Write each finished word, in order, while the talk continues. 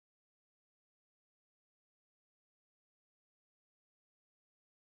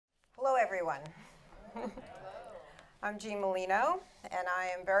Hello, everyone. I'm Jean Molino, and I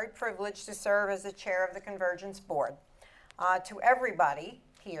am very privileged to serve as the chair of the Convergence Board. To everybody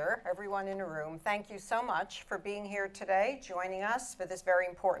here, everyone in the room, thank you so much for being here today, joining us for this very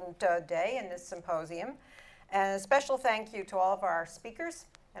important day in this symposium. And a special thank you to all of our speakers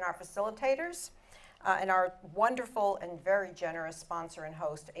and our facilitators, and our wonderful and very generous sponsor and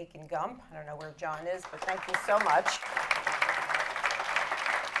host, Aiken Gump. I don't know where John is, but thank you so much.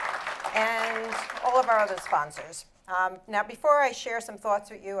 And all of our other sponsors. Now, before I share some thoughts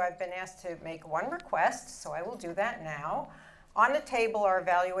with you, I've been asked to make one request, so I will do that now. On the table are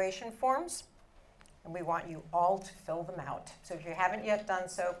evaluation forms, and we want you all to fill them out. So if you haven't yet done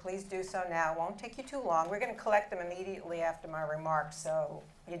so, please do so now. It won't take you too long. We're going to collect them immediately after my remarks, so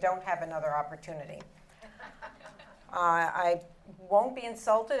you don't have another opportunity. I won't be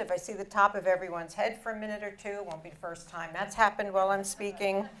insulted if I see the top of everyone's head for a minute or two. It won't be the first time that's happened while I'm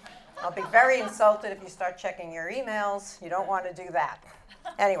speaking. I'll be very insulted if you start checking your emails. You don't want to do that.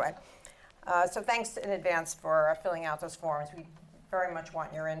 Anyway, so thanks in advance for filling out those forms. We very much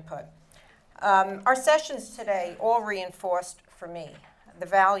want your input. Our sessions today all reinforced for me the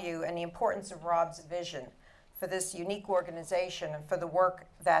value and the importance of Rob's vision for this unique organization and for the work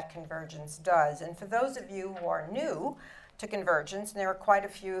that Convergence does. And for those of you who are new to Convergence, and there are quite a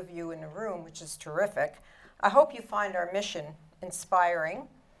few of you in the room, which is terrific, I hope you find our mission inspiring,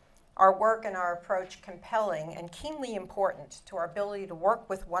 our work and our approach compelling and keenly important to our ability to work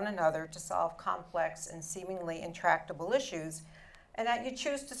with one another to solve complex and seemingly intractable issues, and that you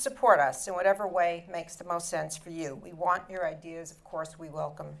choose to support us in whatever way makes the most sense for you. We want your ideas. Of course, we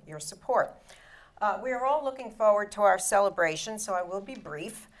welcome your support. We are all looking forward to our celebration, so I will be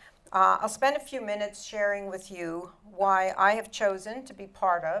brief. I'll spend a few minutes sharing with you why I have chosen to be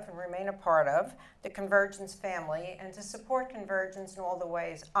part of and remain a part of the Convergence family and to support Convergence in all the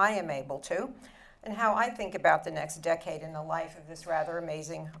ways I am able to, and how I think about the next decade in the life of this rather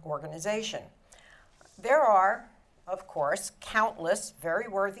amazing organization. There are, of course, countless very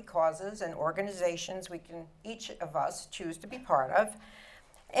worthy causes and organizations we can, each of us, choose to be part of.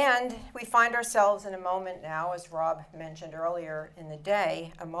 And we find ourselves in a moment now, as Rob mentioned earlier in the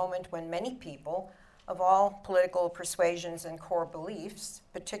day, a moment when many people of all political persuasions and core beliefs,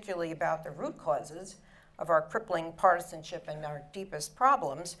 particularly about the root causes of our crippling partisanship and our deepest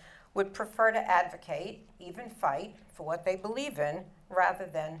problems, would prefer to advocate, even fight, for what they believe in, rather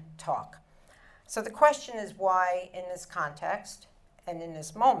than talk. So the question is why, in this context and in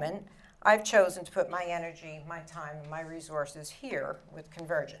this moment, I've chosen to put my energy, my time, and my resources here with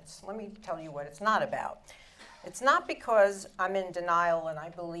Convergence. Let me tell you what it's not about. It's not because I'm in denial and I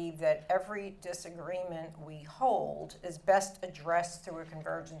believe that every disagreement we hold is best addressed through a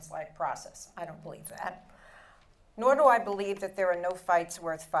Convergence-like process. I don't believe that. Nor do I believe that there are no fights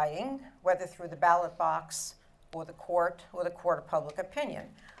worth fighting, whether through the ballot box or the court of public opinion.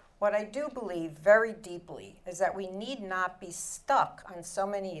 What I do believe very deeply is that we need not be stuck on so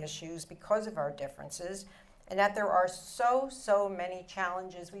many issues because of our differences, and that there are so many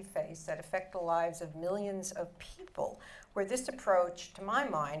challenges we face that affect the lives of millions of people, where this approach, to my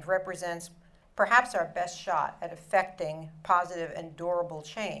mind, represents perhaps our best shot at affecting positive and durable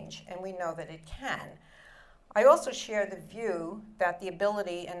change, and we know that it can. I also share the view that the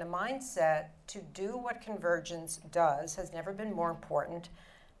ability and the mindset to do what Convergence does has never been more important.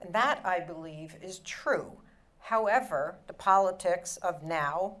 And that, I believe, is true. However, the politics of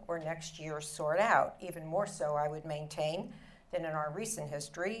now or next year sort out, even more so, I would maintain, than in our recent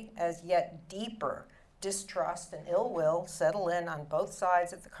history, as yet deeper distrust and ill will settle in on both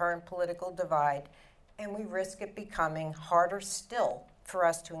sides of the current political divide, and we risk it becoming harder still for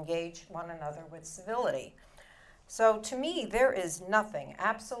us to engage one another with civility. So to me, there is nothing,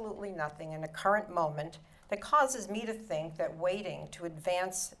 absolutely nothing in the current moment that causes me to think that waiting to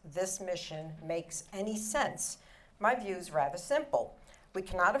advance this mission makes any sense. My view is rather simple. We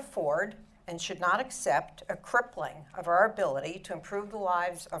cannot afford and should not accept a crippling of our ability to improve the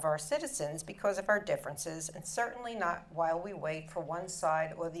lives of our citizens because of our differences, and certainly not while we wait for one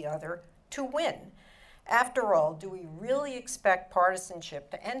side or the other to win. After all, do we really expect partisanship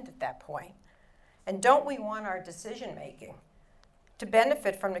to end at that point? And don't we want our decision-making to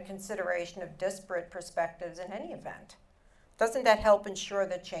benefit from the consideration of disparate perspectives in any event? Doesn't that help ensure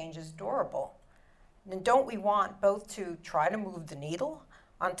that change is durable? And don't we want both to try to move the needle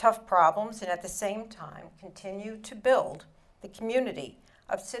on tough problems and at the same time continue to build the community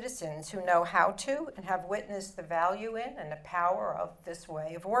of citizens who know how to and have witnessed the value in and the power of this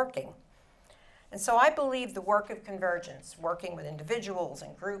way of working? And so I believe the work of Convergence, working with individuals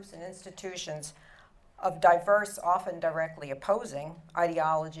and groups and institutions, of diverse, often directly opposing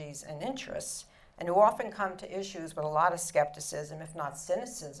ideologies and interests, and who often come to issues with a lot of skepticism, if not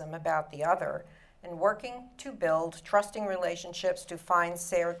cynicism, about the other, and working to build trusting relationships to find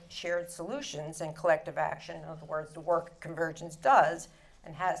shared solutions and collective action. In other words, the work Convergence does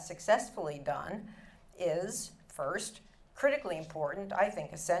and has successfully done is, first, critically important, I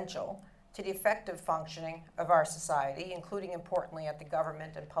think essential, to the effective functioning of our society, including importantly at the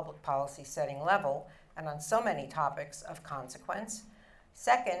government and public policy setting level, and on so many topics of consequence.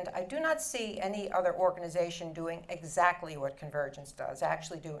 Second, I do not see any other organization doing exactly what Convergence does,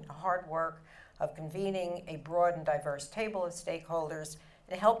 actually doing the hard work of convening a broad and diverse table of stakeholders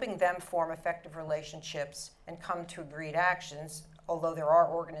and helping them form effective relationships and come to agreed actions, although there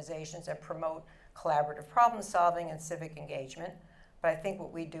are organizations that promote collaborative problem solving and civic engagement. But I think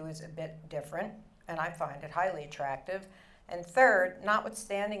what we do is a bit different, and I find it highly attractive. And third,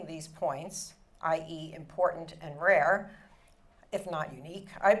 notwithstanding these points, i.e. important and rare, if not unique,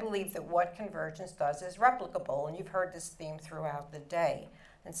 I believe that what Convergence does is replicable, and you've heard this theme throughout the day.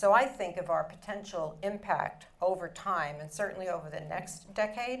 And so I think of our potential impact over time, and certainly over the next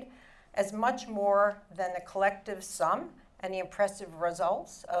decade, as much more than the collective sum and the impressive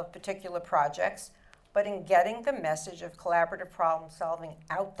results of particular projects, but in getting the message of collaborative problem solving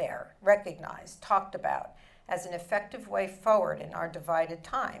out there, recognized, talked about, as an effective way forward in our divided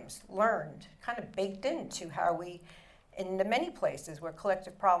times, learned, kind of baked into how we, in the many places where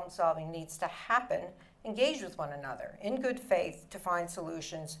collective problem solving needs to happen, engage with one another in good faith to find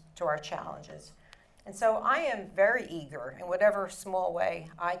solutions to our challenges. And so I am very eager, in whatever small way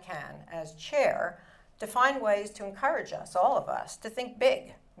I can as chair, to find ways to encourage us, all of us, to think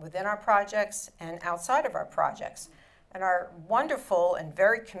big within our projects and outside of our projects. And our wonderful and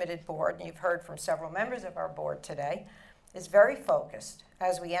very committed board, and you've heard from several members of our board today, is very focused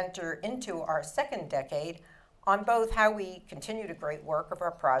as we enter into our second decade on both how we continue the great work of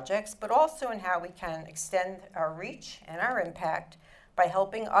our projects, but also in how we can extend our reach and our impact by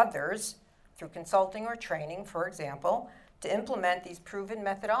helping others through consulting or training, for example, to implement these proven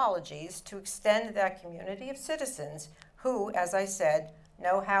methodologies to extend that community of citizens who, as I said,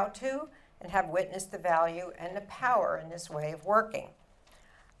 know how to and have witnessed the value and the power in this way of working.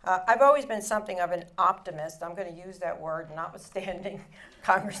 I've always been something of an optimist. I'm going to use that word, notwithstanding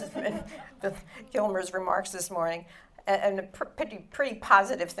Congressman Gilmer's remarks this morning, and a pretty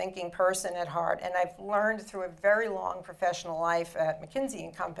positive thinking person at heart. And I've learned through a very long professional life at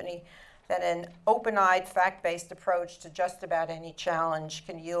McKinsey & Company that an open-eyed, fact-based approach to just about any challenge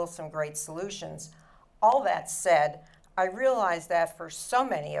can yield some great solutions. All that said, I realize that for so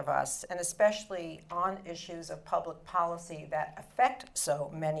many of us, and especially on issues of public policy that affect so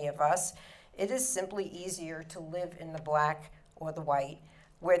many of us, it is simply easier to live in the black or the white,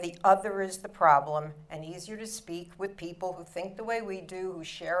 where the other is the problem, and easier to speak with people who think the way we do, who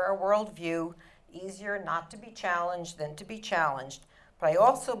share our worldview, easier not to be challenged than to be challenged. But I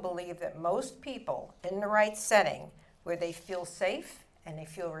also believe that most people in the right setting, where they feel safe and they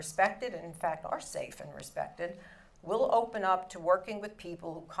feel respected, and in fact are safe and respected, will open up to working with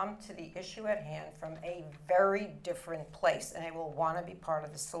people who come to the issue at hand from a very different place, and they will want to be part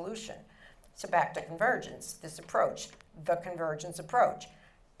of the solution. So back to Convergence, this approach, the Convergence approach.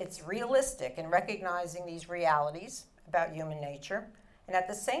 It's realistic in recognizing these realities about human nature, and at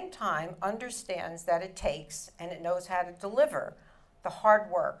the same time understands that it takes, and it knows how to deliver, the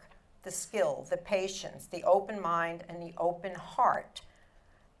hard work, the skill, the patience, the open mind, and the open heart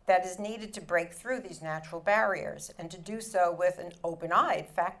that is needed to break through these natural barriers, and to do so with an open-eyed,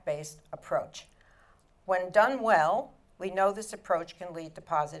 fact-based approach. When done well, we know this approach can lead to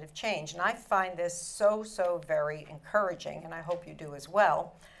positive change, and I find this so very encouraging, and I hope you do as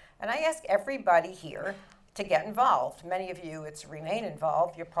well. And I ask everybody here to get involved. Many of you, it's remain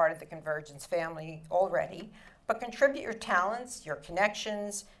involved. You're part of the Convergence family already. But contribute your talents, your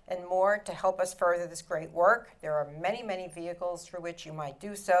connections, and more to help us further this great work. There are many vehicles through which you might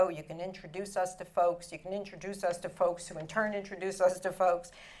do so. You can introduce us to folks. You can introduce us to folks who in turn introduce us to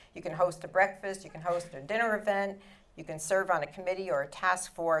folks. You can host a breakfast. You can host a dinner event. You can serve on a committee or a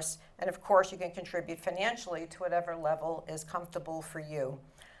task force. And of course, you can contribute financially to whatever level is comfortable for you.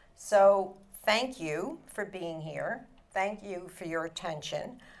 So thank you for being here. Thank you for your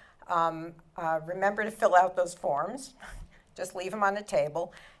attention. Remember to fill out those forms. Just leave them on the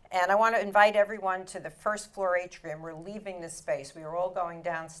table. And I want to invite everyone to the first floor atrium. We're leaving this space. We are all going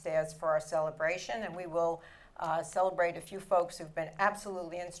downstairs for our celebration, and we will celebrate a few folks who've been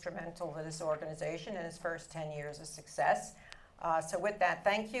absolutely instrumental to this organization in its first 10 years of success. So with that,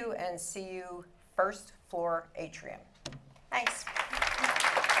 thank you, and see you first floor atrium. Thanks.